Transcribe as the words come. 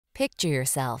Picture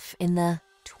yourself in the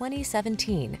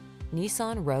 2017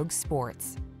 Nissan Rogue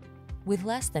Sports. With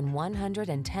less than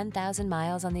 110,000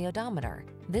 miles on the odometer,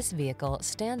 this vehicle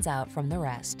stands out from the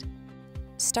rest.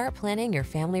 Start planning your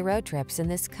family road trips in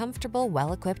this comfortable,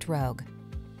 well-equipped Rogue.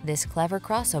 This clever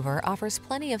crossover offers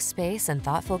plenty of space and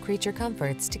thoughtful creature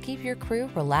comforts to keep your crew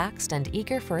relaxed and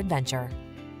eager for adventure.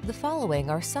 The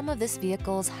following are some of this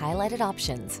vehicle's highlighted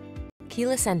options: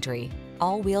 keyless entry,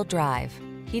 all-wheel drive,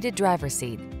 heated driver's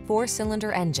seat,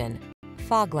 4-cylinder engine,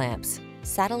 fog lamps,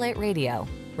 satellite radio,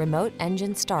 remote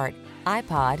engine start,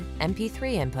 iPod,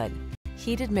 MP3 input,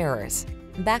 heated mirrors,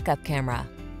 backup camera.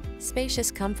 Spacious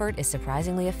comfort is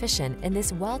surprisingly efficient in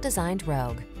this well-designed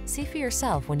Rogue. See for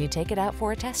yourself when you take it out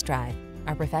for a test drive.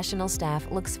 Our professional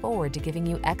staff looks forward to giving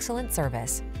you excellent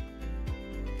service.